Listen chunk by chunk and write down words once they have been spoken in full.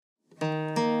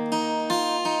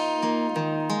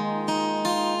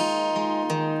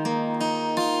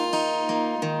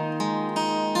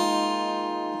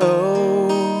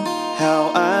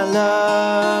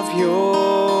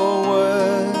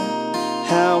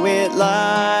how it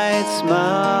lights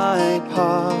my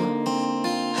path,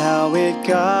 how it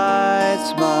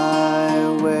guides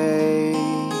my way.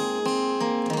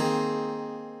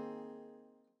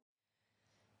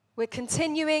 We're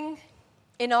continuing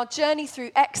in our journey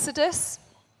through Exodus,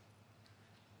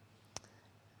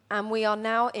 and we are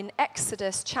now in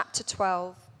Exodus chapter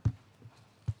 12.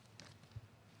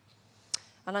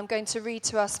 And I'm going to read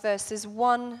to us verses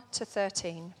 1 to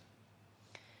 13.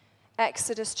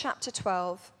 Exodus chapter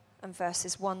 12 and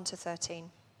verses 1 to 13.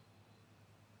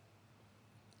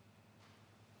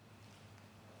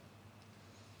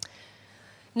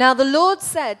 Now the Lord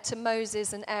said to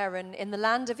Moses and Aaron in the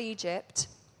land of Egypt,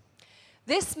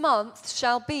 "This month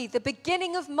shall be the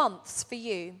beginning of months for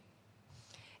you.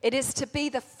 It is to be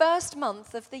the first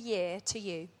month of the year to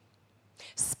you.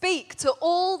 Speak to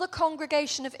all the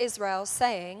congregation of Israel,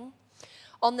 saying,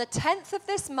 on the 10th of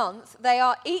this month they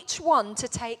are each one to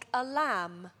take a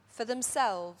lamb for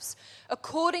themselves,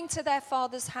 according to their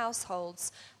father's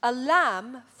households, a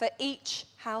lamb for each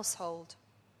household.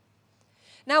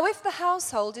 Now if the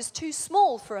household is too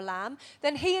small for a lamb,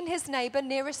 then he and his neighbor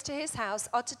nearest to his house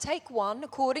are to take one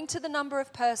according to the number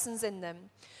of persons in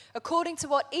them. According to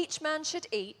what each man should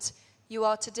eat, you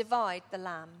are to divide the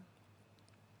lamb.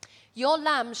 Your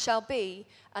lamb shall be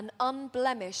an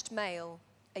unblemished male,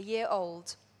 a year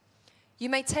old. You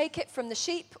may take it from the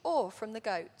sheep or from the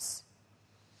goats.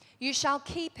 You shall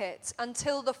keep it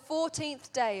until the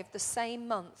 14th day of the same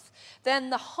month. Then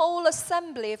the whole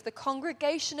assembly of the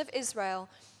congregation of Israel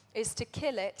is to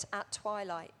kill it at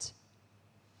twilight.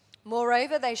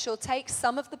 Moreover, they shall take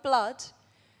some of the blood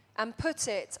and put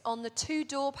it on the 2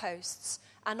 doorposts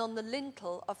and on the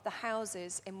lintel of the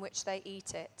houses in which they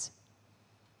eat it.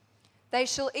 They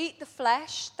shall eat the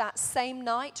flesh that same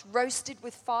night, roasted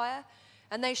with fire,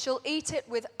 and they shall eat it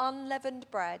with unleavened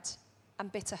bread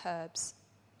and bitter herbs.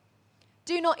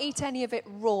 Do not eat any of it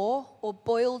raw or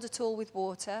boiled at all with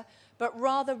water, but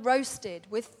rather roasted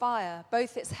with fire,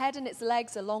 both its head and its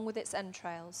legs along with its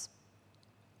entrails.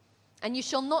 And you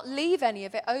shall not leave any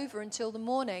of it over until the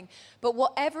morning, but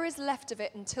whatever is left of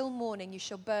it until morning you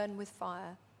shall burn with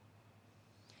fire.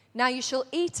 Now you shall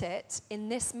eat it in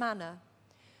this manner,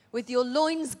 with your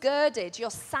loins girded,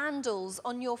 your sandals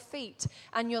on your feet,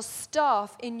 and your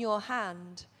staff in your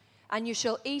hand, and you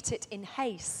shall eat it in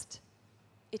haste.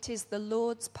 It is the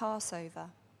Lord's Passover.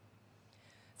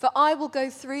 For I will go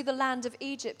through the land of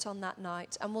Egypt on that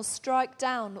night, and will strike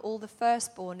down all the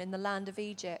firstborn in the land of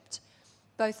Egypt,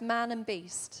 both man and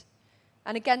beast.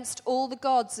 And against all the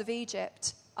gods of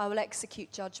Egypt I will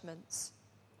execute judgments.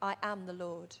 I am the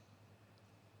Lord.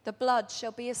 The blood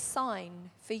shall be a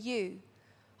sign for you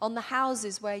on the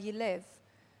houses where you live.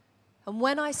 And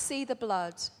when I see the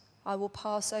blood, I will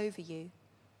pass over you,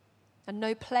 and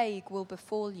no plague will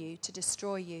befall you to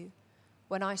destroy you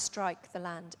when I strike the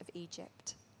land of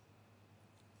Egypt."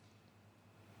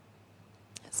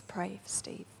 Let's pray for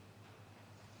Steve.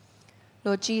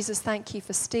 Lord Jesus, thank you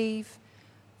for Steve,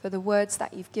 for the words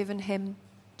that you've given him.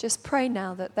 Just pray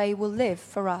now that they will live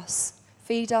for us.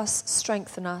 Feed us,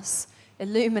 strengthen us,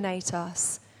 illuminate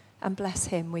us, and bless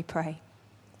him, we pray.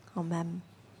 Amen.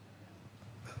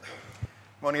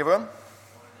 Morning, everyone.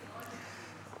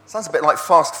 Sounds a bit like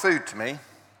fast food to me,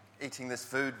 eating this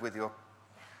food with your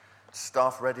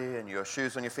staff ready and your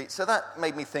shoes on your feet. So that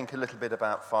made me think a little bit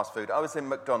about fast food. I was in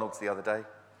McDonald's the other day,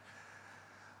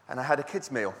 and I had a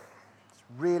kid's meal. It's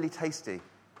really tasty,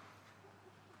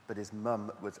 but his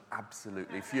mum was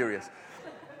absolutely furious.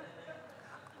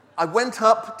 I went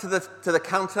up to the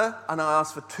counter and I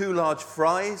asked for 2 large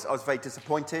fries. I was very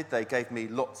disappointed. They gave me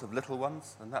lots of little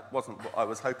ones, and that wasn't what I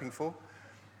was hoping for.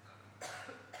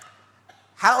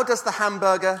 How does the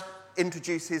hamburger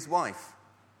introduce his wife?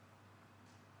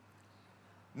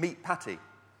 Meat patty.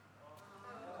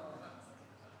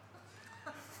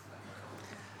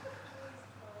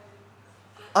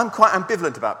 I'm quite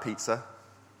ambivalent about pizza.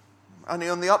 Only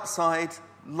on the upside,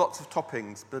 lots of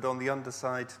toppings, but on the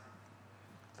underside,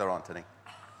 there aren't any.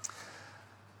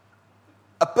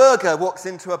 A burger walks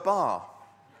into a bar,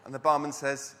 and the barman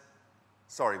says,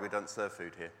 "Sorry, we don't serve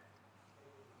food here."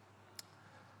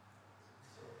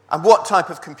 And what type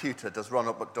of computer does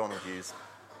Ronald McDonald use?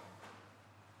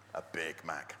 A Big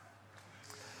Mac.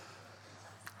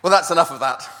 Well, that's enough of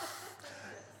that.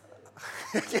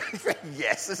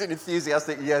 Yes, there's an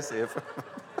enthusiastic yes here.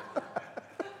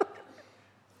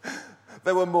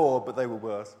 There were more, but they were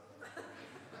worse.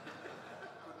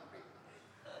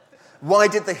 Why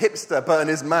did the hipster burn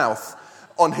his mouth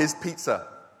on his pizza?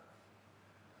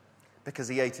 Because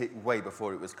he ate it way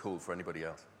before it was cool for anybody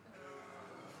else.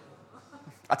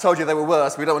 I told you they were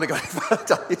worse. We don't want to go any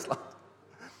further down his line.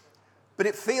 But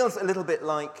it feels a little bit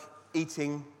like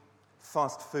eating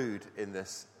fast food in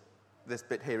this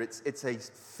bit here. It's a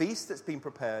feast that's been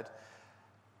prepared,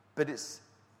 but it's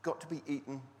got to be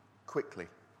eaten quickly.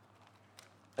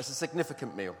 It's a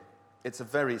significant meal. It's a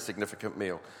very significant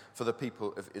meal for the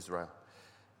people of Israel.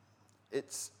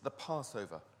 It's the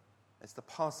Passover. It's the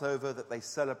Passover that they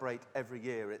celebrate every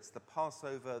year. It's the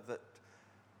Passover that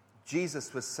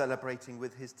Jesus was celebrating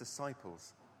with his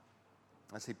disciples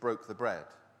as he broke the bread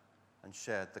and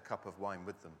shared the cup of wine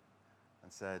with them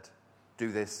and said,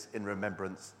 "Do this in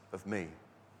remembrance of me."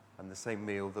 And the same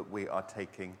meal that we are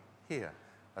taking here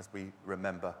as we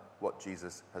remember what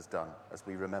Jesus has done, as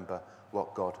we remember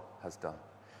what God has done.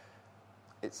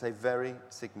 It's a very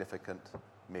significant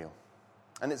meal.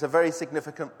 And it's a very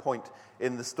significant point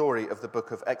in the story of the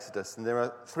book of Exodus. And there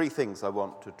are three things I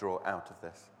want to draw out of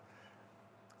this.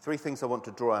 Three things I want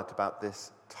to draw out about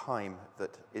this time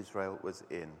that Israel was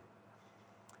in.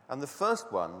 And the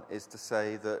first one is to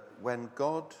say that when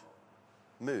God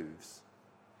moves,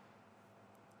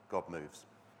 God moves.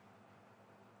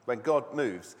 When God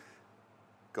moves,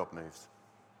 God moves.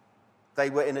 They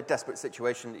were in a desperate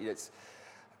situation.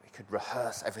 We could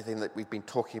rehearse everything that we've been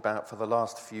talking about for the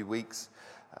last few weeks.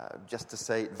 Just to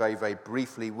say it very, very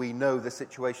briefly, we know the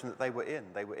situation that they were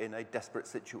in. They were in a desperate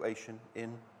situation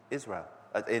in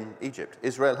Egypt.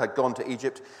 Israel had gone to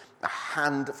Egypt, a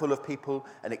handful of people,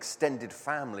 an extended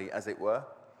family, as it were.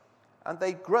 And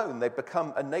they'd grown. They'd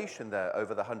become a nation there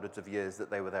over the hundreds of years that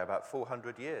they were there. About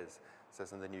 400 years, it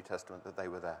says in the New Testament, that they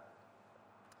were there.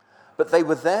 But they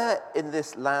were there in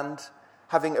this land,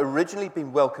 having originally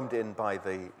been welcomed in by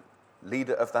the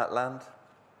leader of that land,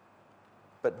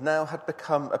 but now had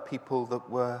become a people that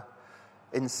were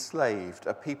enslaved,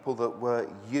 a people that were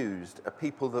used, a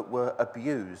people that were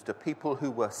abused, a people who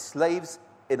were slaves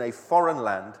in a foreign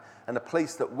land and a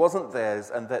place that wasn't theirs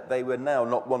and that they were now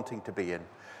not wanting to be in.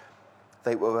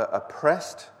 They were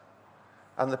oppressed,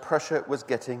 and the pressure was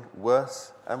getting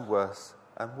worse and worse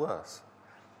and worse.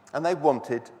 And they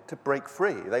wanted to break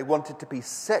free. They wanted to be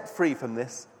set free from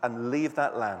this and leave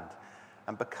that land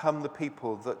and become the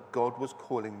people that God was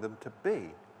calling them to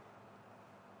be.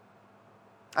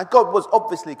 And God was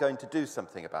obviously going to do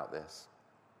something about this.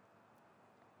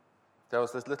 There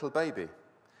was this little baby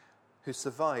who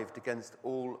survived against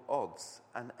all odds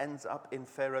and ends up in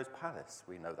Pharaoh's palace.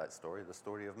 We know that story, the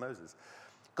story of Moses.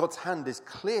 God's hand is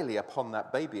clearly upon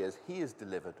that baby as he is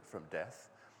delivered from death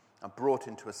and brought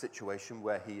into a situation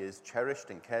where he is cherished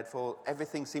and cared for.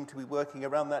 Everything seemed to be working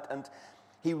around that, and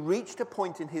he reached a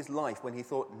point in his life when he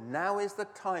thought, now is the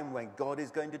time when God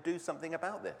is going to do something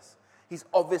about this. He's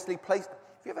obviously placed...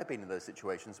 Have you ever been in those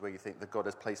situations where you think that God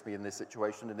has placed me in this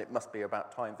situation and it must be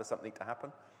about time for something to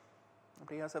happen?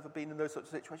 Nobody has ever been in those sorts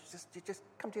of situations? You just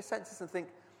come to your senses and think,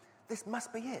 this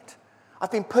must be it. I've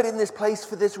been put in this place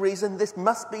for this reason. This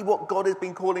must be what God has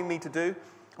been calling me to do.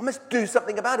 I must do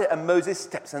something about it. And Moses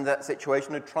steps into that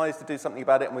situation and tries to do something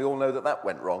about it, and we all know that that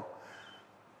went wrong.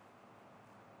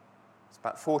 It's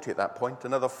about 40 at that point,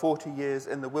 another 40 years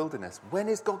in the wilderness. When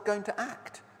is God going to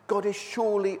act? God is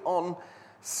surely on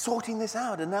sorting this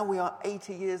out, and now we are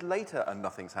 80 years later and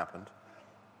nothing's happened.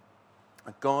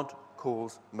 And God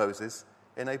calls Moses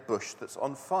in a bush that's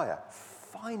on fire.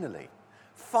 Finally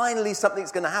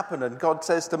something's going to happen, and God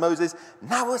says to Moses,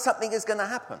 now something is going to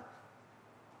happen.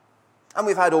 And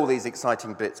we've had all these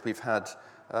exciting bits. We've had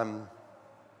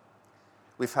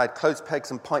clothes pegs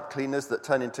and pipe cleaners that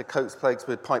turn into coats pegs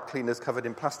with pipe cleaners covered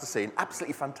in plasticine.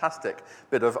 Absolutely fantastic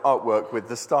bit of artwork with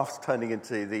the staffs turning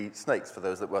into the snakes for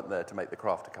those that weren't there to make the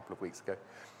craft a couple of weeks ago.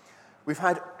 We've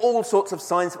had all sorts of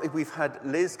signs. We've had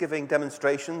Liz giving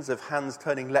demonstrations of hands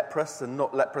turning leprous and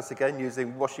not leprous again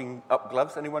using washing up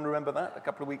gloves. Anyone remember that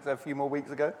a few more weeks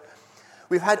ago?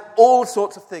 We've had all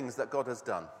sorts of things that God has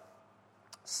done.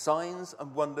 Signs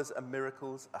and wonders and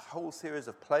miracles, a whole series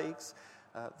of plagues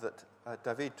that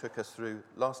David took us through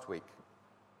last week.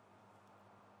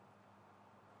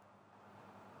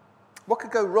 What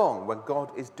could go wrong when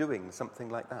God is doing something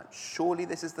like that? Surely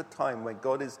this is the time when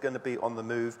God is going to be on the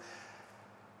move.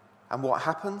 And what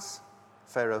happens?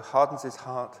 Pharaoh hardens his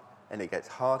heart, and it gets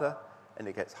harder, and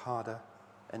it gets harder,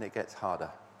 and it gets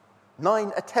harder.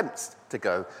 9 attempts to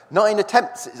go. 9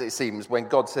 attempts, it seems, when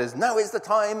God says, now is the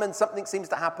time, and something seems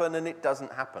to happen, and it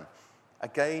doesn't happen.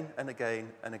 Again and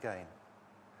again and again.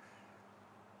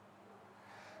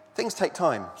 Things take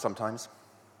time sometimes.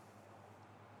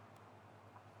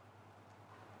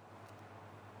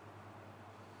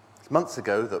 It's months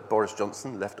ago that Boris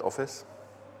Johnson left office.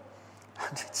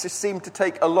 And it just seemed to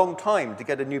take a long time to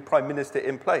get a new Prime Minister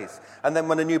in place. And then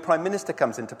when a new Prime Minister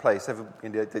comes into place,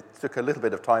 it took a little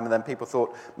bit of time, and then people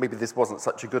thought maybe this wasn't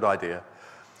such a good idea.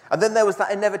 And then there was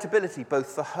that inevitability, both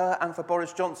for her and for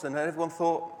Boris Johnson, and everyone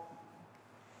thought,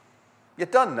 you're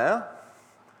done now.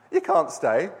 You can't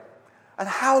stay. And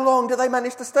how long do they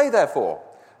manage to stay there for?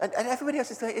 And everybody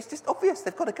else is saying, it's just obvious,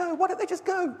 they've got to go. Why don't they just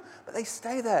go? But they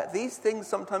stay there. These things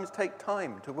sometimes take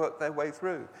time to work their way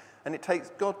through. And it takes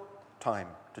God time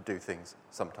to do things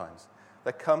sometimes.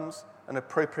 There comes an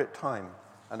appropriate time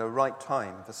and a right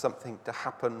time for something to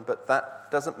happen, but that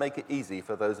doesn't make it easy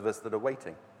for those of us that are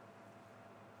waiting.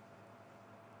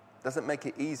 Doesn't make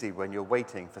it easy when you're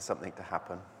waiting for something to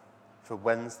happen, for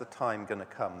when's the time going to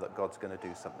come that God's going to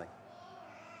do something.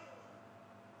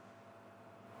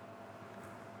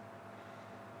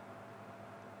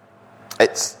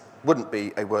 It wouldn't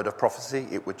be a word of prophecy,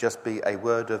 it would just be a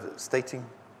word of stating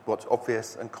what's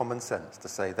obvious and common sense, to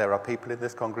say there are people in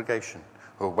this congregation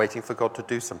who are waiting for God to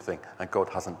do something and God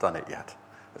hasn't done it yet.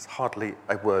 It's hardly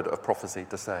a word of prophecy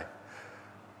to say.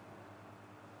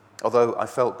 Although I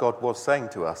felt God was saying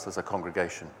to us as a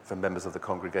congregation, for members of the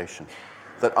congregation,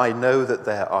 that I know that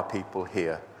there are people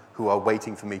here who are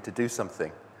waiting for me to do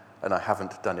something and I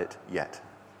haven't done it yet.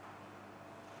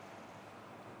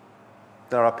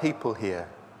 There are people here,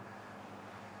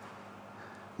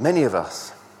 many of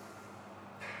us,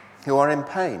 who are in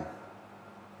pain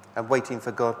and waiting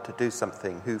for God to do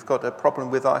something, who've got a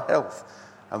problem with our health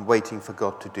and waiting for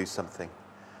God to do something,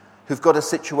 who've got a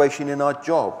situation in our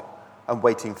job and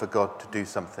waiting for God to do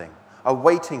something, are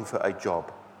waiting for a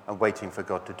job and waiting for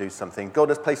God to do something. God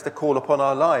has placed a call upon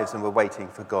our lives and we're waiting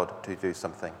for God to do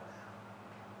something.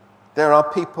 There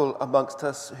are people amongst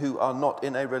us who are not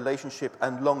in a relationship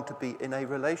and long to be in a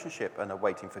relationship and are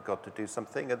waiting for God to do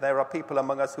something. And there are people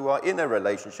among us who are in a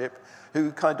relationship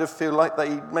who kind of feel like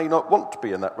they may not want to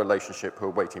be in that relationship, who are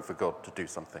waiting for God to do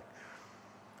something.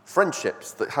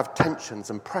 Friendships that have tensions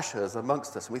and pressures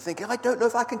amongst us. And we think, I don't know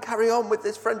if I can carry on with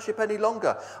this friendship any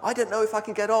longer. I don't know if I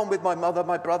can get on with my mother,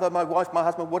 my brother, my wife, my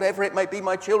husband, whatever it may be,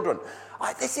 my children.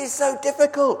 This is so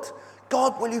difficult.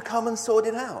 God, will you come and sort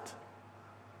it out?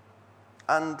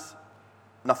 And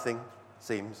nothing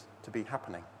seems to be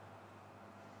happening.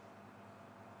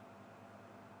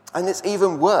 And it's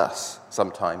even worse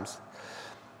sometimes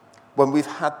when we've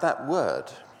had that word.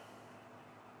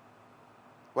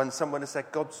 When someone has said,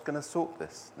 God's going to sort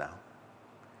this now.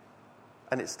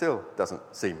 And it still doesn't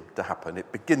seem to happen. It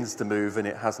begins to move and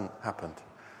it hasn't happened.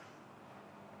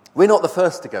 We're not the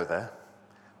first to go there.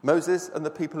 Moses and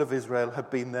the people of Israel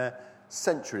have been there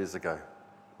centuries ago,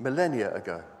 millennia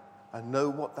ago, and know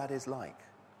what that is like.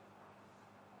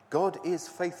 God is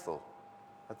faithful.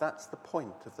 And that's the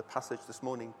point of the passage this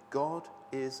morning. God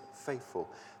is faithful.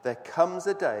 There comes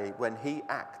a day when he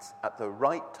acts at the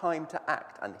right time to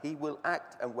act, and he will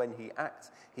act, and when he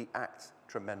acts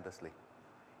tremendously.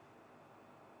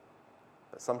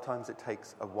 But sometimes it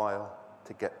takes a while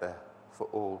to get there for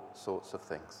all sorts of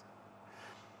things.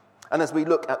 And as we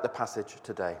look at the passage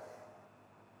today,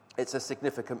 it's a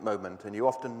significant moment, and you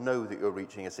often know that you're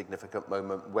reaching a significant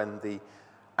moment when the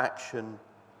action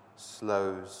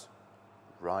slows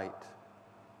right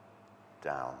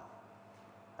down.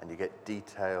 And you get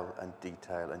detail and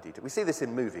detail and detail. We see this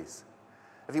in movies.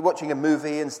 If you're watching a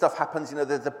movie and stuff happens,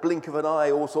 there's the blink of an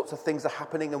eye, all sorts of things are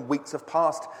happening and weeks have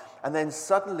passed. And then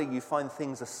suddenly you find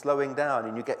things are slowing down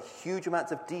and you get huge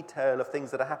amounts of detail of things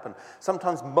that have happened.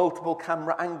 Sometimes multiple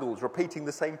camera angles, repeating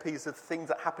the same piece of things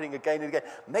that are happening again and again.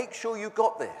 Make sure you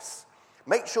got this.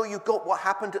 Make sure you got what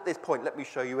happened at this point. Let me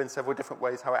show you in several different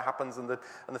ways how it happens. And the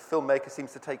filmmaker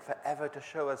seems to take forever to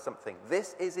show us something.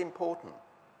 This is important.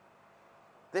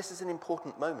 This is an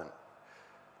important moment.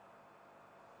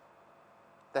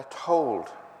 They're told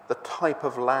the type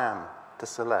of lamb to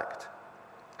select,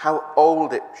 how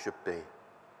old it should be,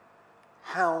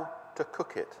 how to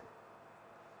cook it,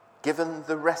 given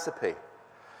the recipe,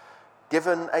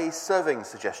 given a serving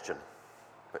suggestion.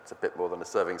 It's a bit more than a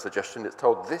serving suggestion. It's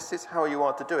told this is how you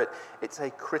are to do it. It's a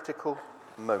critical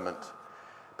moment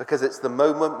because it's the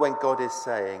moment when God is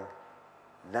saying,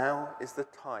 now is the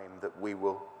time that we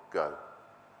will go.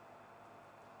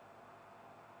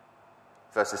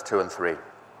 Verses 2 and 3.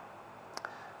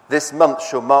 This month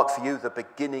shall mark for you the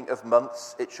beginning of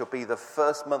months. It shall be the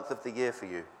first month of the year for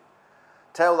you.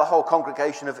 Tell the whole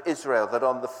congregation of Israel that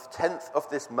on the 10th of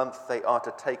this month they are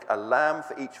to take a lamb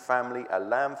for each family, a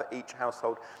lamb for each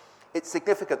household. It's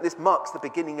significant. This marks the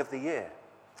beginning of the year.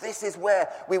 This is where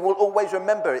we will always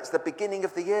remember. It's the beginning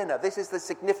of the year now. This is the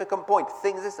significant point.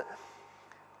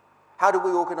 How do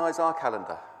we organize our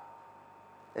calendar?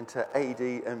 Into AD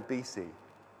and BC.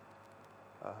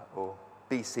 Or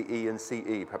BCE and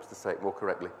CE, perhaps to say it more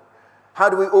correctly. How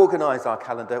do we organise our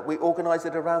calendar? We organise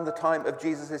it around the time of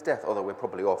Jesus' death, although we're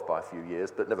probably off by a few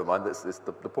years, but never mind,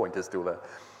 the point is still there.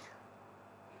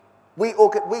 We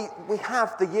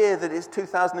have the year that is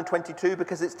 2022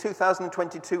 because it's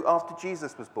 2022 after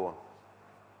Jesus was born.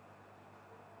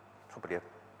 Probably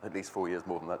at least 4 years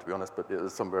more than that, to be honest, but it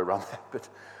was somewhere around there.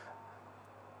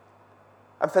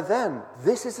 And for them,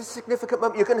 this is a significant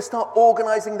moment. You're going to start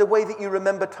organizing the way that you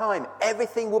remember time.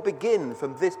 Everything will begin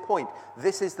from this point.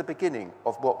 This is the beginning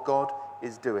of what God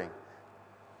is doing.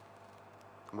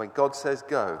 And when God says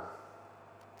go,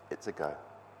 it's a go.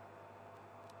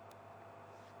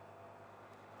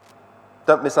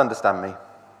 Don't misunderstand me.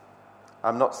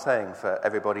 I'm not saying for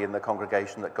everybody in the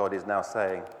congregation that God is now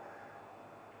saying,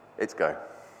 it's go.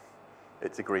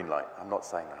 It's a green light. I'm not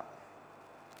saying that.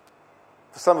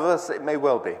 For some of us, it may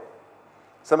well be.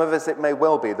 Some of us, it may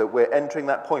well be that we're entering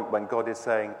that point when God is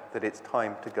saying that it's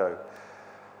time to go.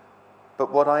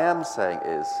 But what I am saying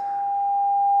is,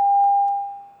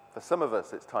 for some of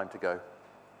us, it's time to go.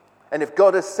 And if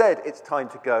God has said it's time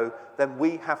to go, then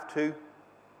we have to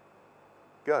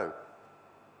go.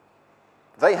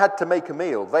 They had to make a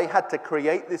meal. They had to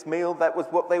create this meal. That was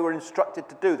what they were instructed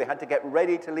to do. They had to get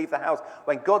ready to leave the house.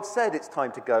 When God said it's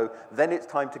time to go, then it's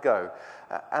time to go.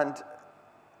 And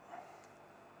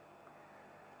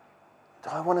do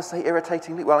I want to say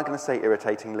irritatingly? Well, I'm going to say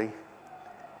irritatingly.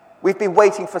 We've been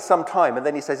waiting for some time, and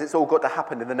then he says it's all got to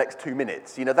happen in the next 2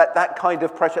 minutes. You know, that kind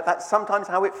of pressure, that's sometimes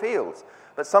how it feels.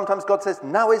 But sometimes God says,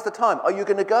 now is the time. Are you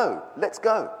going to go? Let's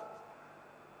go.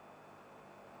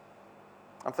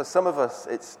 And for some of us,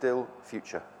 it's still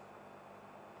future.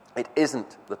 It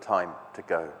isn't the time to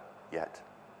go yet.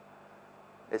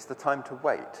 It's the time to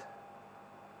wait.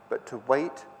 But to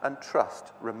wait and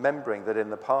trust, remembering that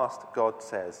in the past, God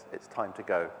says it's time to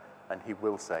go, and he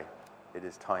will say it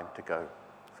is time to go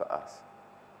for us.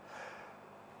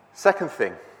 Second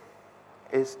thing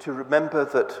is to remember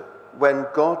that when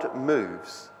God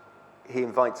moves, he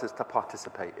invites us to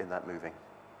participate in that moving.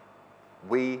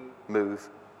 We move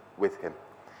with him.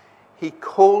 He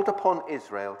called upon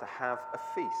Israel to have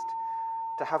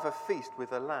a feast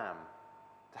with a lamb.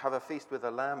 To have a feast with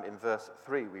a lamb, in verse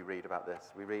 3 we read about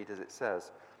this. We read as it says,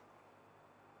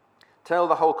 "Tell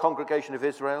the whole congregation of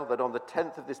Israel that on the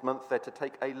 10th of this month they're to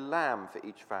take a lamb for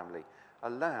each family,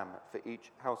 a lamb for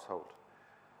each household.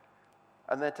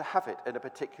 And they're to have it in a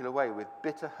particular way, with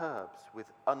bitter herbs,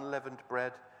 with unleavened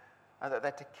bread, and that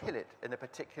they're to kill it in a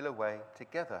particular way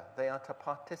together." They are to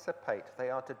participate. They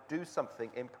are to do something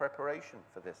in preparation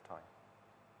for this time.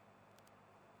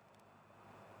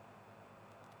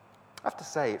 I have to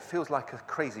say, it feels like a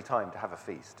crazy time to have a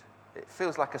feast. It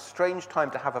feels like a strange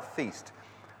time to have a feast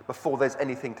before there's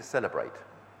anything to celebrate.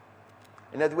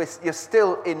 In other words, you're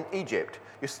still in Egypt.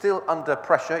 You're still under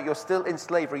pressure. You're still in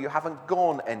slavery. You haven't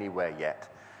gone anywhere yet.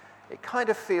 It kind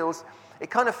of feels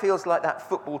like that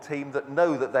football team that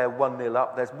know that they're 1-0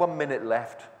 up, there's 1 minute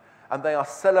left, and they are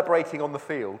celebrating on the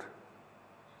field.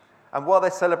 And while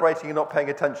they're celebrating and not paying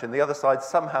attention, the other side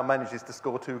somehow manages to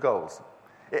score 2 goals.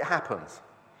 It happens.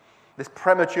 This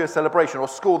premature celebration, or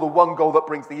score the 1 goal that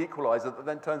brings the equaliser that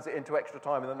then turns it into extra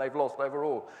time, and then they've lost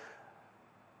overall.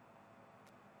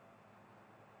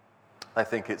 I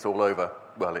think it's all over.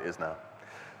 Well, it is now.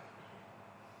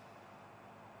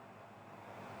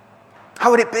 How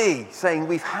would it be saying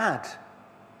we've had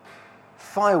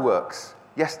fireworks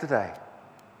yesterday?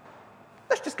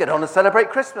 Let's just get on and celebrate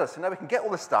Christmas. You know, we can get all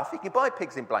the stuff. You can buy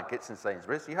pigs in blankets in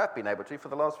Sainsbury's. You have been able to for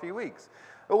the last few weeks.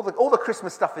 All the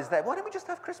Christmas stuff is there. Why don't we just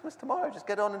have Christmas tomorrow? Just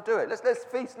get on and do it. Let's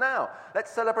feast now.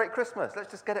 Let's celebrate Christmas. Let's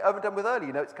just get it over and done with early.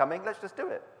 You know it's coming. Let's just do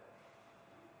it.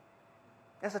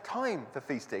 There's a time for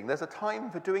feasting. There's a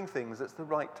time for doing things. It's the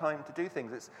right time to do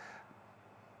things.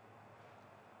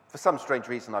 For some strange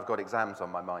reason, I've got exams on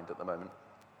my mind at the moment.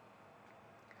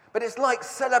 But it's like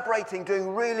celebrating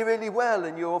doing really, really well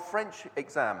in your French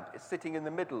exam. It's sitting in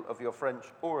the middle of your French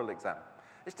oral exam.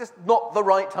 It's just not the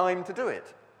right time to do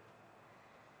it.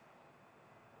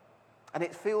 And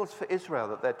it feels for Israel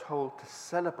that they're told to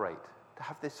celebrate, to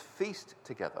have this feast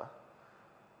together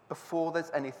before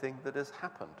there's anything that has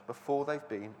happened, before they've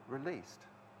been released.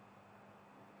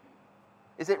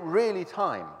 Is it really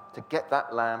time to get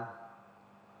that lamb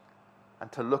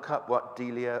and to look up what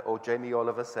Delia or Jamie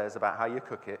Oliver says about how you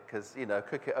cook it? Because, you know,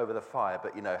 cook it over the fire,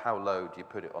 but, you know, how low do you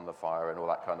put it on the fire and all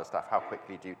that kind of stuff? How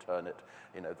quickly do you turn it?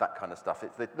 You know, that kind of stuff.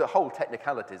 The whole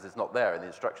technicalities is not there in the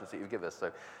instructions that you give us, so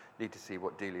you need to see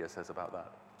what Delia says about that.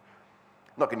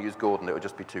 I'm not going to use Gordon. It would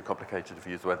just be too complicated if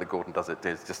you use the way that Gordon does it.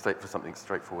 It's just for something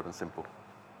straightforward and simple.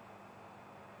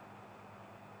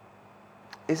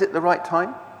 Is it the right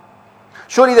time?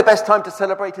 Surely the best time to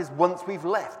celebrate is once we've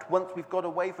left. Once we've got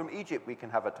away from Egypt, we can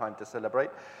have a time to celebrate.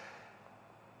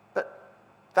 But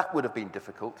that would have been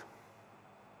difficult.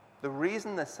 The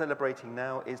reason they're celebrating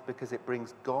now is because it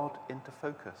brings God into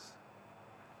focus.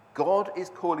 God is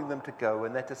calling them to go,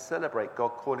 and they're to celebrate God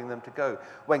calling them to go.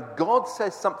 When God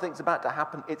says something's about to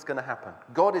happen, it's going to happen.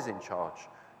 God is in charge.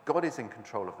 God is in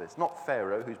control of this, not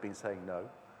Pharaoh, who's been saying no.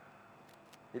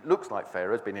 It looks like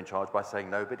Pharaoh's been in charge by saying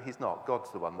no, but he's not.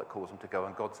 God's the one that calls him to go,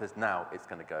 and God says, now it's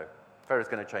going to go. Pharaoh's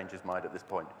going to change his mind at this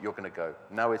point. You're going to go.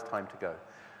 Now is time to go.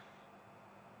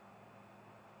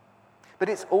 But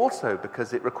it's also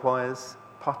because it requires,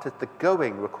 the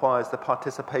going requires the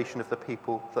participation of the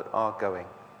people that are going.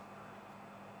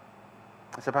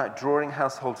 It's about drawing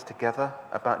households together,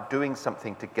 about doing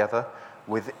something together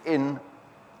within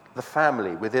the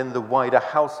family, within the wider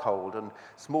household, and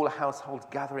smaller households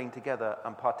gathering together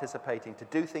and participating to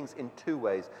do things in two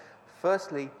ways.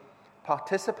 Firstly,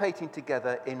 participating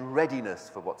together in readiness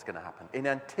for what's going to happen, in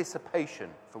anticipation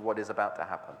for what is about to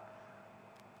happen.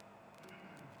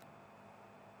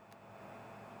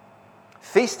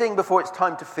 Feasting before it's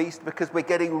time to feast, because we're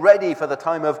getting ready for the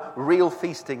time of real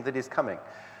feasting that is coming.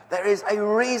 There is a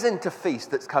reason to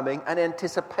feast that's coming, and in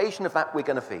anticipation of that, we're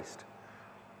going to feast.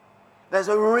 There's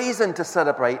a reason to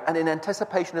celebrate, and in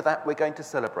anticipation of that, we're going to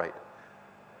celebrate.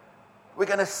 We're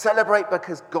going to celebrate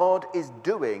because God is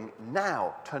doing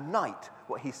now, tonight,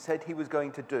 what he said he was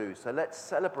going to do. So let's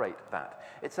celebrate that.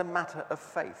 It's a matter of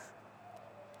faith.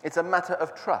 It's a matter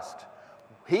of trust.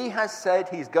 He has said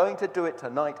he's going to do it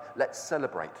tonight. Let's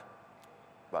celebrate.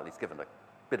 Well, he's given a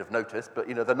bit of notice, but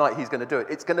the night he's going to do it,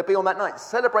 it's going to be on that night.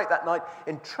 Celebrate that night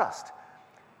in trust.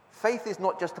 Faith is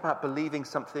not just about believing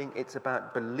something, it's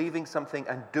about believing something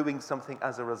and doing something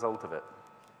as a result of it.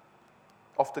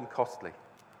 Often costly.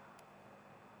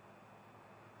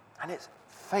 And it's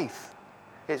faith.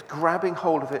 It's grabbing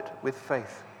hold of it with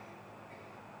faith.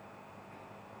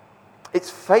 It's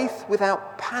faith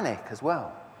without panic as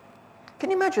well.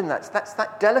 Can you imagine that? That's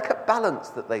that delicate balance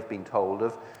that they've been told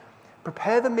of.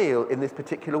 Prepare the meal in this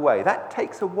particular way. That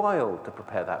takes a while to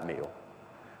prepare that meal.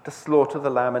 To slaughter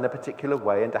the lamb in a particular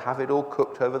way and to have it all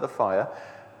cooked over the fire.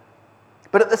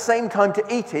 But at the same time to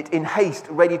eat it in haste,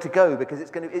 ready to go, because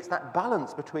it's that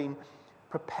balance between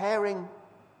preparing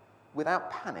without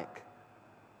panic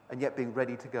and yet being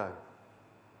ready to go.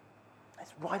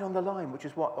 It's right on the line, which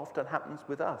is what often happens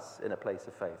with us in a place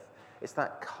of faith. It's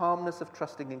that calmness of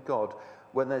trusting in God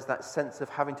when there's that sense of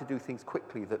having to do things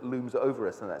quickly that looms over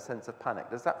us and that sense of panic.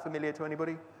 Is that familiar to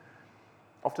anybody?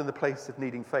 Often the place of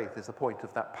needing faith is a point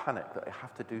of that panic that I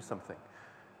have to do something.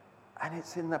 And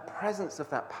it's in the presence of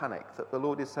that panic that the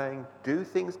Lord is saying, do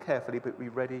things carefully, but be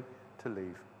ready to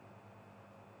leave.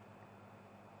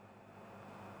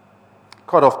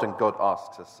 Quite often God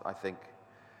asks us, I think,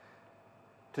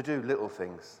 to do little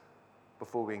things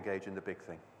before we engage in the big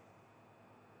thing.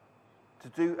 To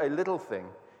do a little thing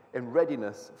in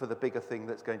readiness for the bigger thing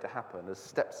that's going to happen as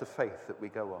steps of faith that we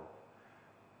go on.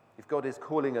 If God is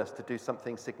calling us to do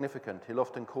something significant, he'll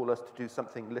often call us to do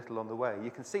something little on the way.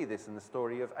 You can see this in the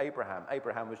story of Abraham.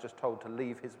 Abraham was just told to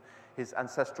leave his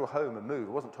ancestral home and move.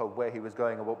 He wasn't told where he was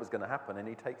going or what was going to happen, and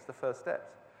he takes the first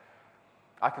steps.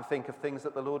 I can think of things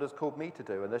that the Lord has called me to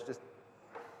do, and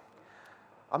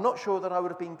I'm not sure that I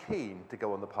would have been keen to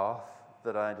go on the path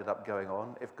that I ended up going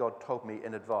on if God told me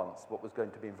in advance what was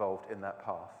going to be involved in that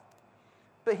path.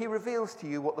 But he reveals to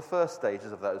you what the first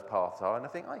stages of those paths are, and I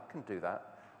think, I can do that.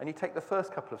 And you take the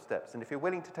first couple of steps, and if you're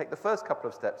willing to take the first couple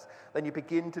of steps, then you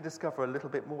begin to discover a little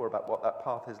bit more about what that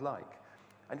path is like.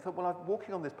 And you thought, well, I'm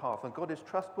walking on this path, and God is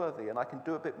trustworthy, and I can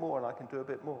do a bit more, and I can do a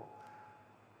bit more.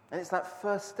 And it's that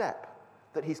first step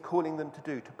that he's calling them to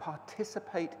do, to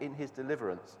participate in his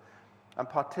deliverance, and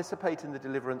participate in the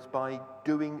deliverance by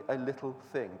doing a little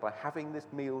thing, by having this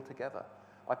meal together,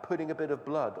 by putting a bit of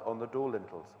blood on the door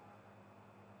lintels.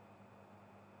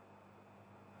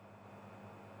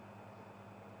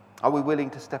 Are we willing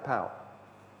to step out?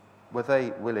 Were they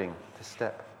willing to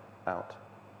step out?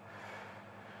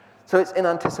 So it's in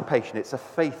anticipation, it's a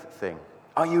faith thing.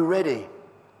 Are you ready?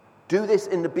 Do this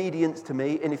in obedience to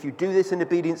me, and if you do this in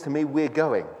obedience to me, we're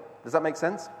going. Does that make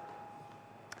sense?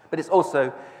 But it's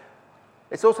also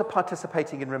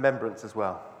participating in remembrance as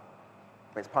well.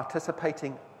 It's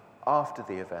participating after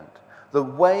the event. The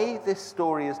way this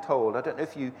story is told, I don't know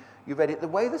if you read it, the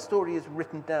way the story is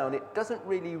written down, it doesn't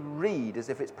really read as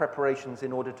if it's preparations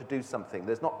in order to do something.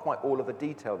 There's not quite all of the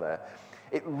detail there.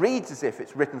 It reads as if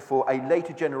it's written for a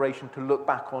later generation to look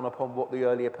back on upon what the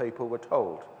earlier people were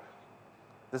told.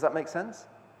 Does that make sense?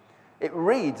 It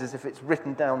reads as if it's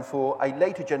written down for a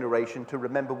later generation to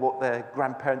remember what their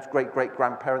grandparents,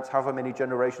 great-great-grandparents, however many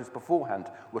generations beforehand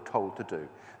were told to do.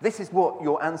 This is what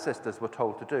your ancestors were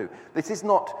told to do.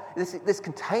 This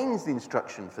contains the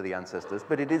instruction for the ancestors,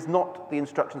 but it is not the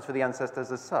instructions for the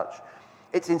ancestors as such.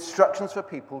 It's instructions for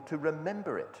people to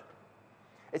remember it.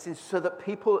 It's so that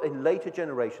people in later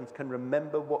generations can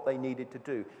remember what they needed to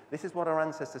do. This is what our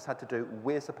ancestors had to do.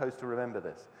 We're supposed to remember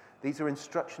this. These are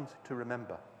instructions to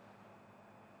remember.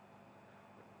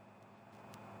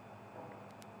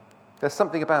 There's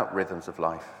something about rhythms of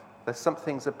life. There's some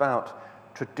things about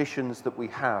traditions that we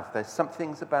have. There's some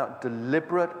things about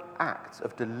deliberate acts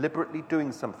of deliberately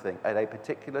doing something at a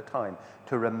particular time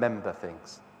to remember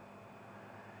things.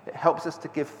 It helps us to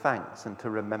give thanks and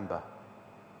to remember.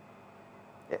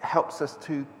 It helps us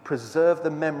to preserve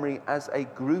the memory as a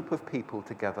group of people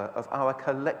together of our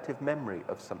collective memory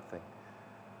of something.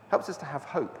 It helps us to have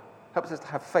hope. It helps us to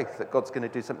have faith that God's going to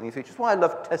do something in the future. That's why I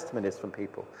love testimonies from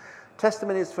people.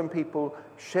 Testimonies from people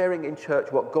sharing in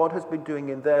church what God has been doing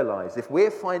in their lives. If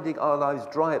we're finding our lives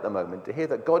dry at the moment, to hear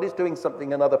that God is doing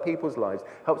something in other people's lives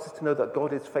helps us to know that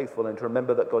God is faithful and to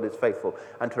remember that God is faithful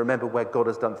and to remember where God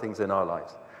has done things in our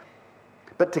lives.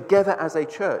 But together as a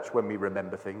church, when we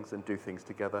remember things and do things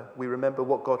together, we remember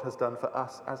what God has done for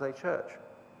us as a church.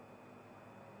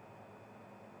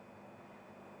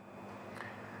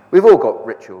 We've all got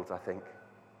rituals, I think.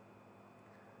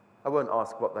 I won't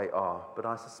ask what they are, but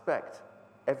I suspect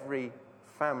every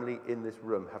family in this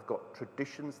room have got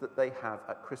traditions that they have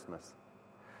at Christmas.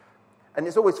 And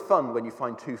it's always fun when you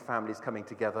find two families coming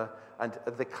together and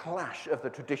the clash of the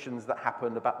traditions that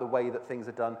happen about the way that things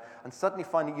are done, and suddenly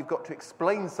finding you've got to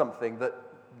explain something that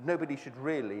nobody should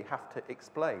really have to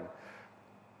explain.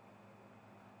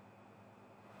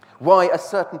 Why a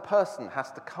certain person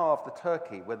has to carve the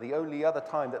turkey when the only other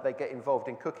time that they get involved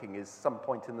in cooking is some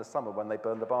point in the summer when they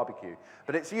burn the barbecue.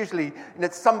 But it's usually,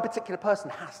 some particular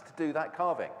person has to do that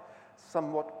carving.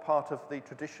 Somewhat part of the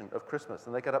tradition of Christmas,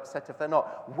 and they get upset if they're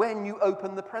not. When you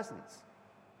open the presents,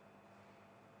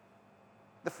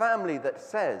 the family that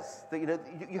says that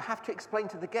you have to explain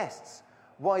to the guests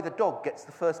why the dog gets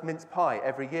the first mince pie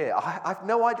every year. I've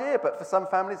no idea, but for some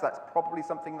families that's probably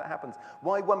something that happens.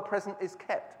 Why one present is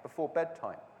kept before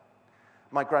bedtime.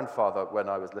 My grandfather, when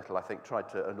I was little, I think, tried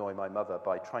to annoy my mother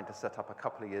by trying to set up a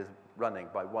couple of years running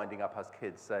by winding up us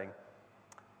kids, saying,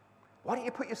 "Why don't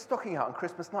you put your stocking out on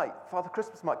Christmas night? Father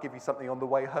Christmas might give you something on the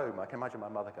way home." I can imagine my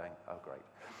mother going, "Oh, great."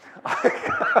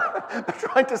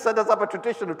 Trying to set us up a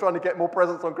tradition of trying to get more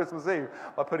presents on Christmas Eve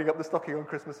by putting up the stocking on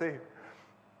Christmas Eve.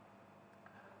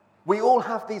 We all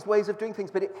have these ways of doing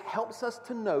things, but it helps us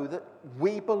to know that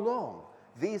we belong.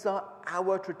 These are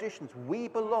our traditions. We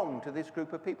belong to this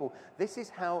group of people. This is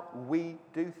how we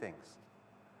do things.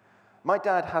 My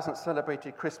dad hasn't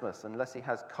celebrated Christmas unless he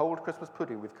has cold Christmas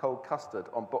pudding with cold custard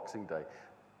on Boxing Day.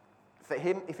 For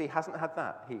him, if he hasn't had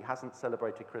that, he hasn't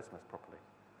celebrated Christmas properly.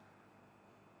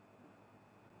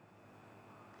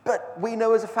 But we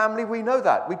know as a family, we know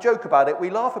that. We joke about it,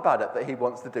 we laugh about it, that he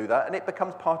wants to do that, and it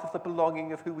becomes part of the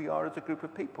belonging of who we are as a group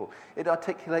of people. It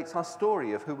articulates our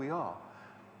story of who we are.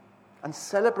 And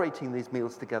celebrating these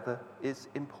meals together is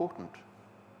important.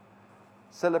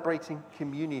 Celebrating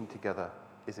communion together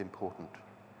is important.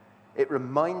 It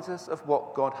reminds us of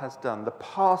what God has done. The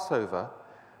Passover,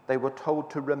 they were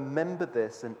told to remember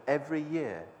this, and every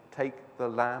year take the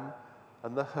lamb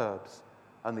and the herbs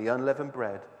and the unleavened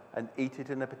bread and eat it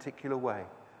in a particular way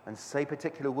and say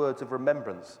particular words of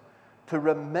remembrance to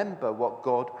remember what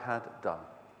God had done.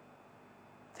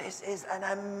 This is an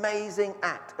amazing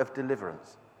act of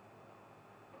deliverance.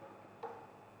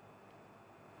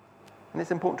 And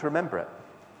it's important to remember it.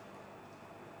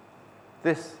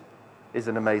 This is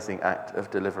an amazing act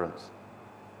of deliverance.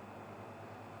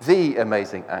 The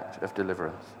amazing act of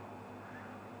deliverance.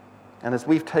 And as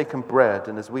we've taken bread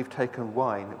and as we've taken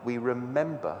wine, we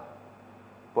remember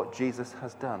what Jesus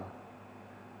has done.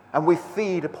 And we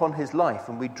feed upon his life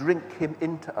and we drink him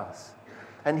into us.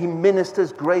 And he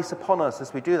ministers grace upon us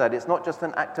as we do that. It's not just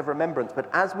an act of remembrance, but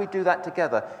as we do that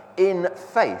together in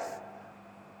faith,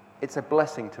 it's a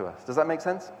blessing to us. Does that make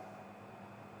sense?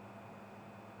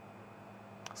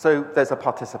 So there's a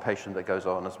participation that goes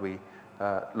on as we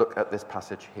look at this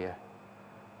passage here.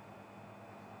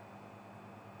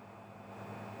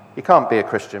 You can't be a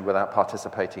Christian without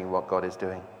participating in what God is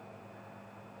doing.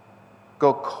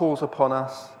 God calls upon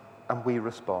us and we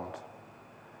respond.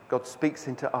 God speaks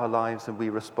into our lives and we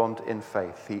respond in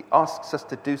faith. He asks us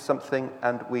to do something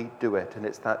and we do it. And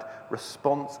it's that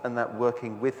response and that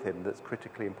working with him that's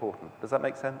critically important. Does that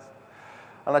make sense?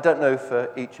 And I don't know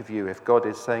for each of you if God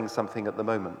is saying something at the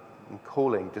moment and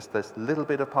calling just this little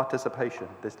bit of participation,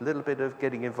 this little bit of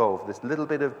getting involved, this little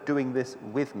bit of doing this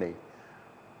with me.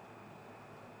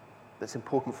 That's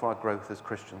important for our growth as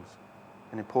Christians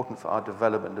and important for our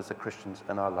development as Christians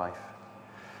in our life.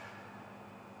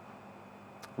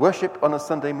 Worship on a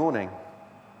Sunday morning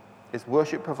is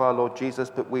worship of our Lord Jesus,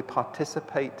 but we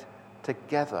participate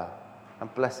together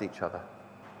and bless each other.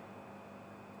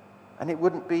 And it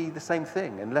wouldn't be the same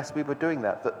thing unless we were doing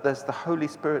that there's the Holy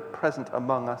Spirit present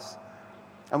among us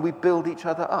and we build each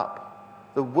other up.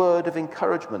 The word of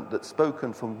encouragement that's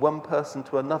spoken from one person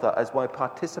to another as we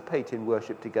participate in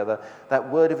worship together, that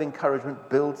word of encouragement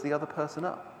builds the other person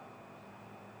up.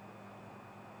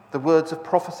 The words of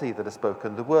prophecy that are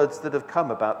spoken, the words that have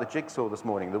come about the jigsaw this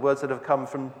morning, the words that have come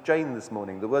from Jane this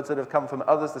morning, the words that have come from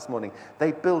others this morning,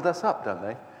 they build us up, don't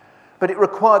they? But it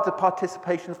required the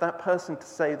participation of that person to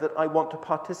say that I want to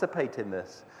participate in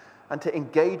this and to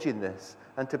engage in this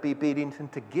and to be obedient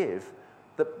and to give,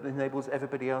 that enables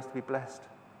everybody else to be blessed.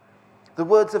 The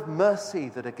words of mercy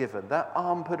that are given, that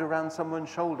arm put around someone's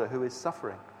shoulder who is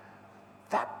suffering,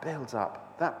 that builds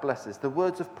up, that blesses. The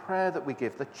words of prayer that we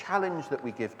give, the challenge that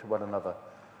we give to one another.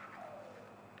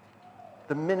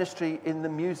 The ministry in the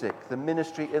music, the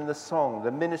ministry in the song,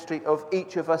 the ministry of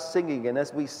each of us singing. And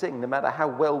as we sing, no matter how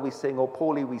well we sing or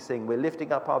poorly we sing, we're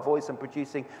lifting up our voice and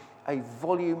producing a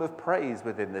volume of praise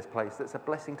within this place that's a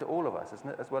blessing to all of us, isn't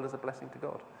it? As well as a blessing to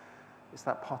God. It's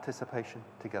that participation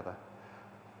together.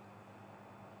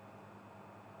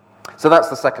 So that's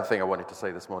the second thing I wanted to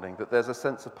say this morning, that there's a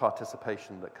sense of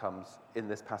participation that comes in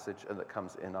this passage and that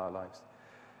comes in our lives.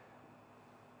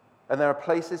 And there are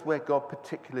places where God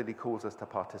particularly calls us to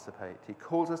participate. He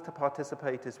calls us to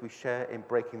participate as we share in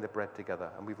breaking the bread together,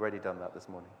 and we've already done that this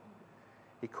morning.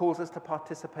 He calls us to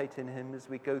participate in him as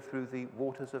we go through the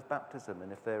waters of baptism.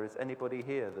 And if there is anybody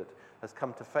here that has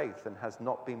come to faith and has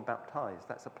not been baptized,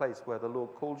 that's a place where the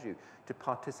Lord calls you to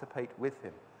participate with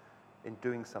him in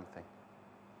doing something.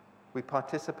 We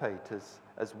participate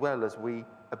as well as we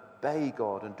obey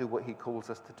God and do what he calls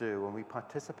us to do, and we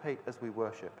participate as we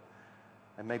worship.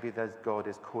 And maybe God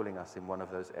is calling us in one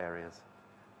of those areas.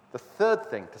 The third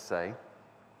thing to say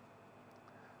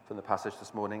from the passage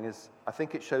this morning is, I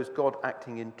think it shows God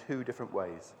acting in two different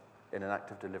ways in an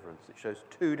act of deliverance. It shows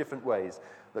two different ways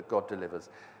that God delivers.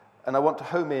 And I want to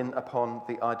home in upon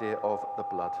the idea of the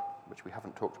blood, which we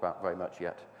haven't talked about very much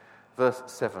yet. Verse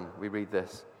 7, we read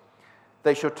this.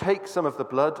 They shall take some of the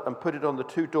blood and put it on the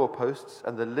two doorposts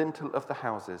and the lintel of the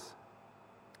houses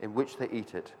in which they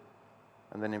eat it.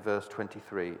 And then in verse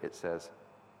 23 it says,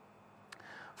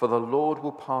 for the Lord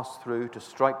will pass through to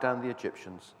strike down the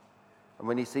Egyptians, and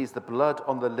when he sees the blood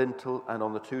on the lintel and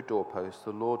on the two doorposts,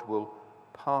 the Lord will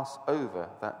pass over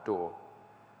that door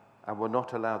and will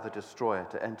not allow the destroyer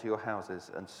to enter your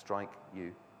houses and strike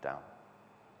you down.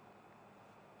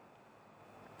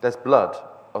 There's blood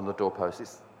on the doorposts.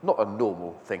 It's not a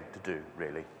normal thing to do,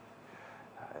 really.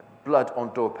 Blood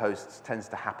on doorposts tends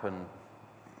to happen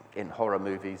in horror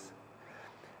movies.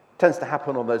 Tends to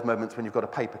happen on those moments when you've got a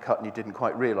paper cut and you didn't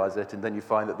quite realise it, and then you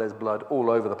find that there's blood all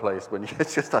over the place. When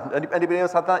it's just anybody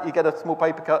else had that? You get a small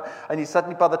paper cut, and you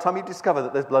suddenly, by the time you discover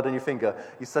that there's blood on your finger,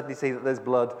 you suddenly see that there's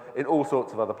blood in all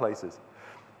sorts of other places.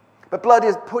 But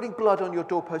putting blood on your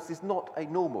doorpost is not a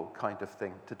normal kind of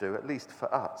thing to do, at least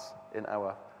for us in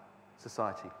our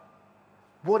society.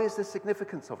 What is the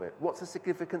significance of it? What's the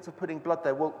significance of putting blood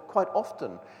there? Well, quite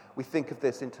often we think of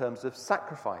this in terms of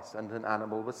sacrifice, and an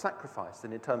animal was sacrificed,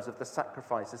 and in terms of the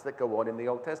sacrifices that go on in the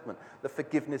Old Testament, the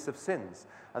forgiveness of sins,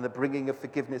 and the bringing of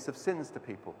forgiveness of sins to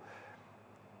people.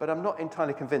 But I'm not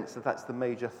entirely convinced that that's the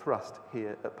major thrust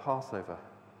here at Passover.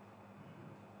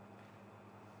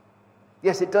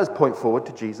 Yes, it does point forward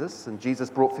to Jesus, and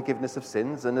Jesus brought forgiveness of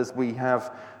sins, and as we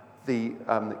have the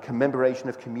commemoration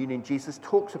of communion, Jesus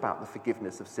talks about the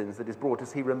forgiveness of sins that is brought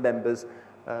as he remembers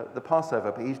the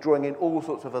Passover, but he's drawing in all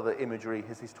sorts of other imagery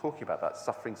as he's talking about that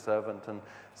suffering servant and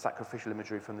sacrificial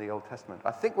imagery from the Old Testament. I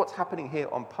think what's happening here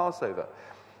on Passover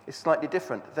is slightly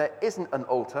different. There isn't an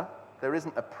altar, there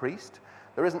isn't a priest,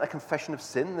 there isn't a confession of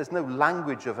sin, there's no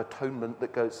language of atonement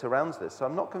that surrounds this, so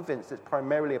I'm not convinced it's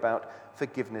primarily about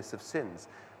forgiveness of sins.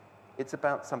 It's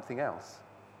about something else.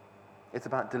 It's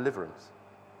about deliverance.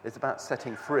 It's about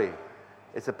setting free.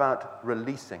 It's about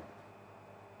releasing.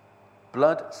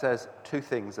 Blood says two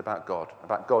things about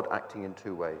God acting in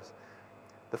two ways.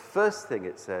 The first thing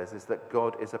it says is that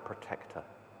God is a protector.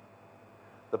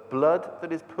 The blood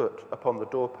that is put upon the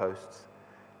doorposts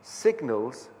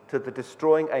signals to the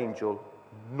destroying angel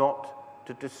not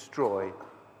to destroy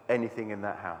anything in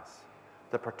that house.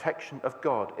 The protection of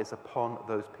God is upon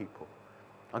those people.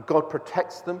 And God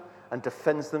protects them and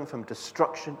defends them from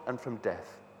destruction and from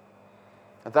death.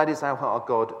 And that is how our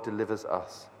God delivers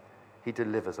us. He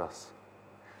delivers us.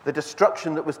 The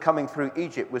destruction that was coming through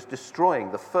Egypt was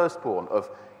destroying the firstborn of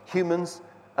humans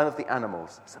and of the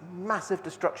animals. It's a massive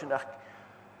destruction.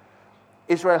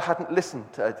 Egypt hadn't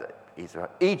listened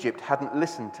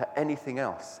to anything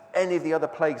else. Any of the other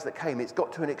plagues that came, it's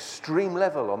got to an extreme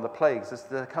level on the plagues as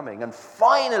they're coming. And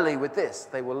finally, with this,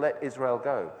 they will let Israel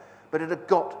go. But it had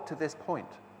got to this point.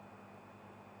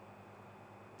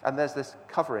 And there's this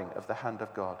covering of the hand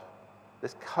of God.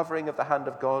 This covering of the hand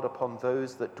of God upon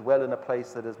those that dwell in a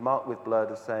place that is marked with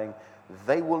blood, of saying,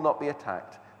 they will not be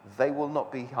attacked, they will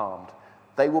not be harmed,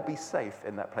 they will be safe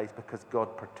in that place because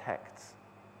God protects.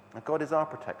 And God is our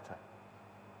protector.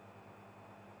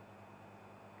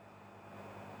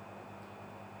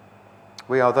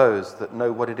 We are those that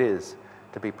know what it is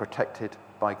to be protected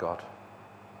by God.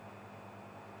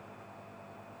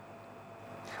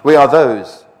 We are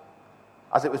those,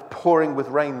 as it was pouring with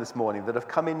rain this morning, that have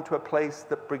come into a place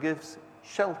that gives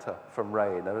shelter from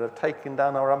rain, and have taken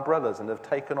down our umbrellas and have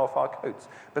taken off our coats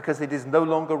because it is no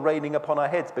longer raining upon our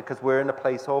heads, because we're in a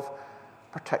place of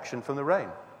protection from the rain.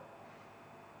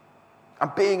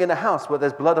 And being in a house where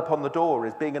there's blood upon the door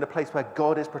is being in a place where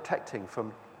God is protecting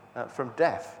from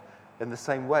death, in the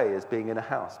same way as being in a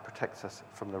house protects us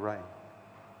from the rain.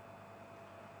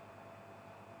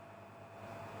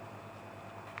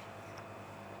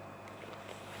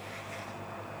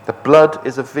 The blood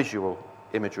is a visual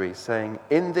imagery saying,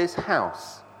 in this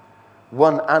house,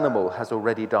 one animal has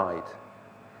already died.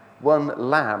 One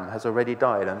lamb has already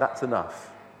died, and that's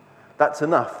enough. That's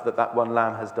enough that one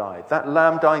lamb has died. That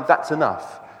lamb dying, that's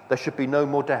enough. There should be no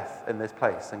more death in this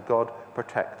place, and God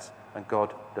protects and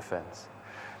God defends.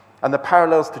 And the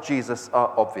parallels to Jesus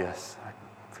are obvious.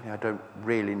 I don't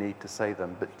really need to say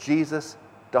them, but Jesus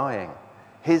dying,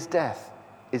 his death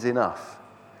is enough.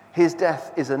 His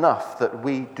death is enough that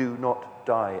we do not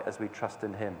die as we trust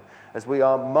in him. As we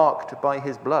are marked by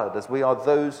his blood, as we are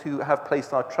those who have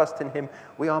placed our trust in him,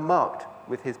 we are marked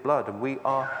with his blood and we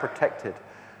are protected.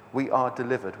 We are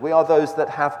delivered. We are those that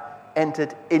have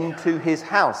entered into his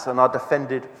house and are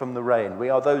defended from the rain. We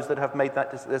are those that have made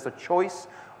that. There's a choice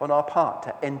on our part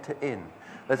to enter in.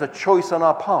 There's a choice on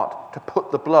our part to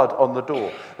put the blood on the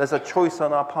door. There's a choice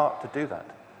on our part to do that.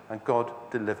 And God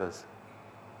delivers.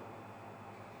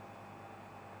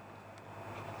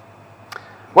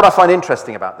 What I find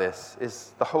interesting about this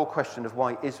is the whole question of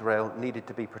why Israel needed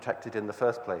to be protected in the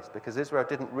first place, because Israel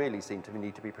didn't really seem to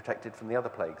need to be protected from the other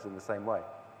plagues in the same way.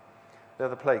 The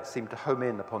other plagues seemed to home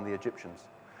in upon the Egyptians.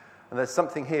 And there's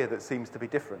something here that seems to be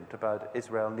different about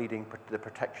Israel needing the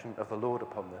protection of the Lord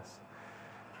upon this.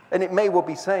 And it may well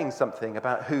be saying something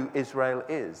about who Israel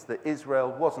is, that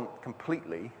Israel wasn't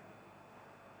completely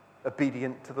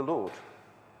obedient to the Lord.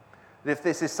 If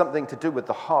this is something to do with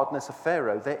the hardness of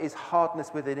Pharaoh, there is hardness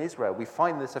within Israel. We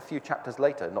find this a few chapters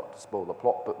later, not to spoil the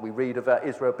plot, but we read about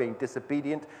Israel being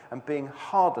disobedient and being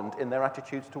hardened in their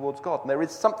attitudes towards God. And there is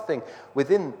something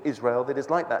within Israel that is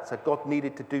like that. So God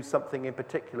needed to do something in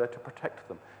particular to protect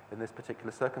them in this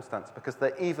particular circumstance, because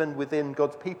even within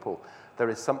God's people,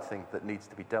 there is something that needs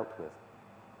to be dealt with.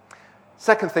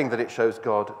 Second thing that it shows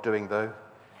God doing, though,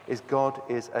 is God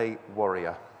is a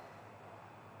warrior.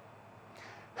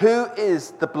 Who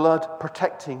is the blood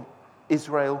protecting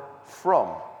Israel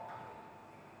from?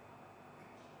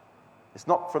 It's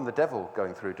not from the devil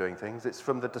going through doing things. It's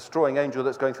from the destroying angel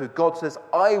that's going through. God says,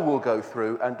 I will go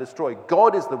through and destroy.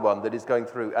 God is the one that is going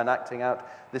through and acting out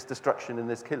this destruction and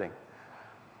this killing.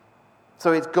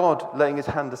 So it's God laying his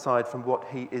hand aside from what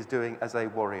he is doing as a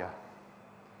warrior.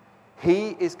 He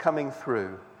is coming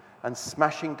through and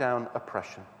smashing down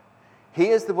oppression. He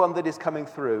is the one that is coming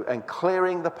through and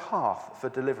clearing the path for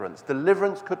deliverance.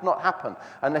 Deliverance could not happen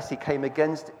unless he came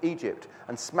against Egypt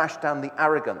and smashed down the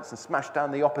arrogance and smashed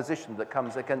down the opposition that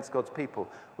comes against God's people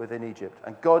within Egypt.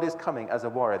 And God is coming as a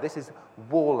warrior. This is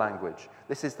war language.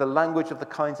 This is the language of the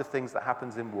kinds of things that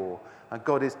happens in war. And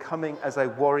God is coming as a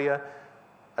warrior,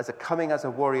 coming as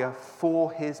a warrior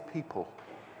for his people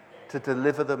to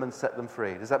deliver them and set them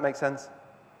free. Does that make sense?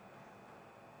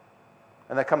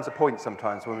 And there comes a point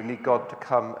sometimes when we need God to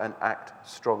come and act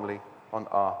strongly on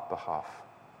our behalf.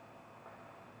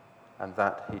 And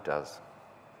that he does.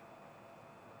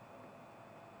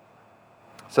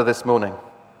 So this morning,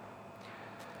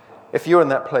 if you're in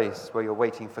that place where you're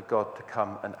waiting for God to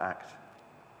come and act,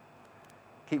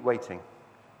 keep waiting,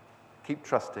 keep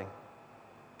trusting,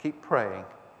 keep praying,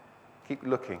 keep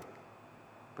looking.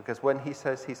 Because when he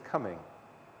says he's coming,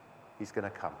 he's going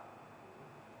to come.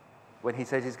 When he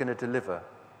says he's going to deliver,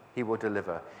 he will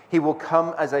deliver. He will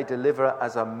come as a deliverer,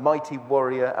 as a mighty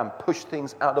warrior, and push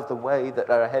things out of the way that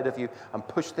are ahead of you and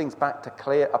push things back to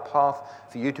clear a path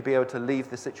for you to be able to leave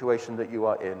the situation that you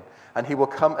are in. And he will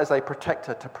come as a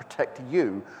protector to protect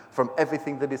you from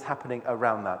everything that is happening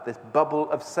around that, this bubble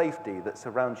of safety that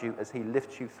surrounds you as he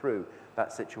lifts you through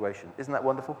that situation. Isn't that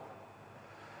wonderful?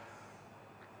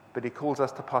 But he calls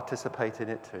us to participate in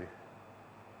it too.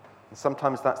 And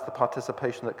sometimes that's the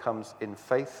participation that comes in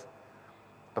faith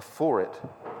before it.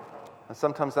 And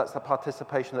sometimes that's the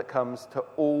participation that comes to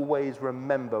always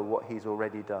remember what he's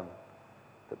already done,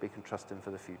 that we can trust him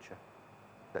for the future.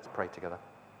 Let's pray together.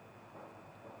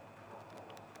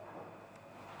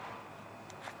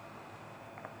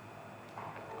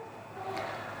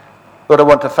 Lord, I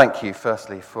want to thank you,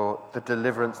 firstly, for the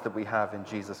deliverance that we have in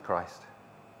Jesus Christ.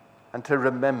 And to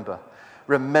remember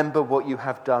what you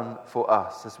have done for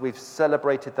us. As we've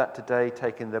celebrated that today,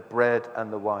 taking the bread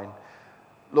and the wine,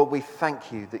 Lord, we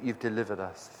thank you that you've delivered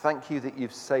us. Thank you that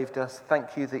you've saved us.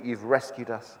 Thank you that you've rescued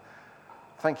us.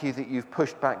 Thank you that you've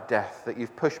pushed back death, that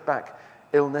you've pushed back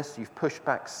illness, you've pushed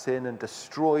back sin and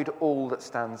destroyed all that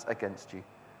stands against you.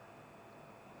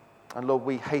 And Lord,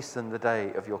 we hasten the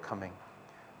day of your coming,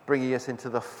 bringing us into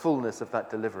the fullness of that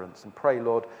deliverance. And pray,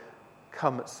 Lord,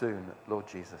 come soon, Lord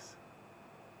Jesus.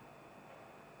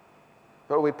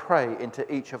 But we pray into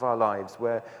each of our lives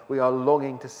where we are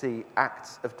longing to see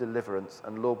acts of deliverance.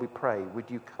 And Lord, we pray, would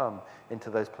you come into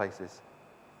those places?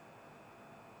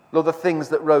 Lord, the things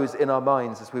that rose in our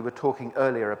minds as we were talking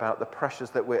earlier about the pressures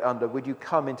that we're under, would you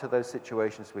come into those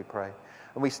situations, we pray.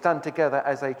 And we stand together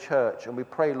as a church and we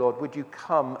pray, Lord, would you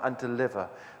come and deliver?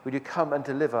 Would you come and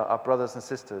deliver our brothers and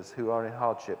sisters who are in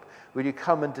hardship? Would you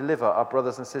come and deliver our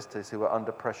brothers and sisters who are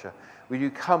under pressure? Would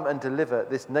you come and deliver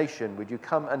this nation? Would you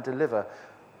come and deliver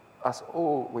us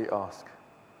all, we ask.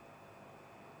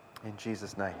 In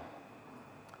Jesus' name.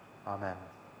 Amen.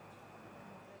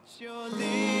 Let your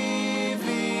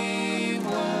living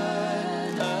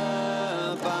word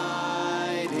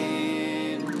abide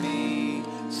in me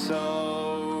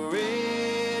so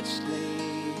richly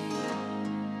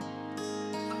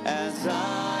as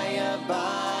I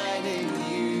abide in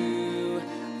you.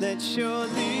 Let your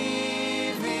living